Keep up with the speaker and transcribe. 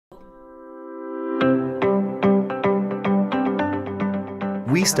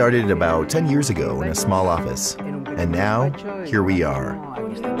We started about 10 years ago in a small office, and now here we are.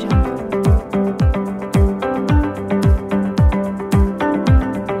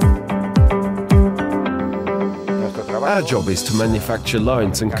 Our job is to manufacture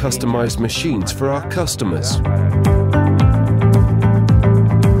lines and customized machines for our customers.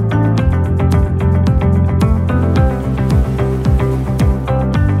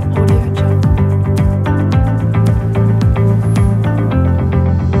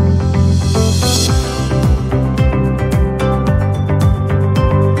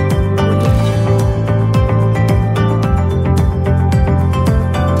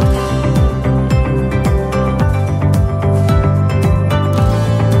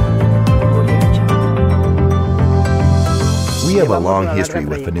 We have a long history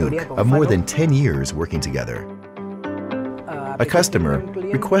with FANUC of more than 10 years working together. A customer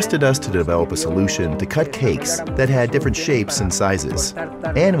requested us to develop a solution to cut cakes that had different shapes and sizes,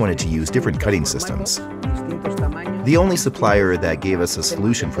 and wanted to use different cutting systems. The only supplier that gave us a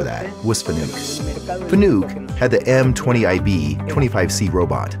solution for that was FANUC. FANUC had the M-20iB 25C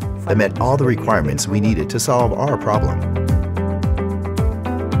robot that met all the requirements we needed to solve our problem.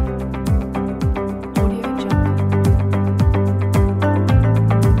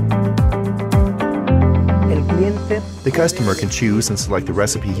 The customer can choose and select the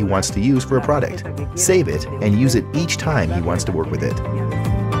recipe he wants to use for a product, save it, and use it each time he wants to work with it.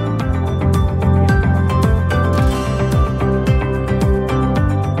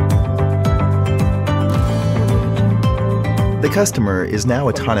 The customer is now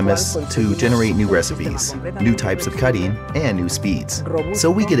autonomous to generate new recipes, new types of cutting, and new speeds.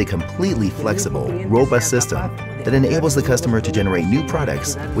 So we get a completely flexible, robust system that enables the customer to generate new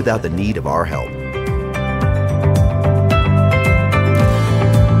products without the need of our help.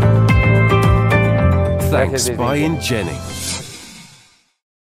 Thanks by INGenING.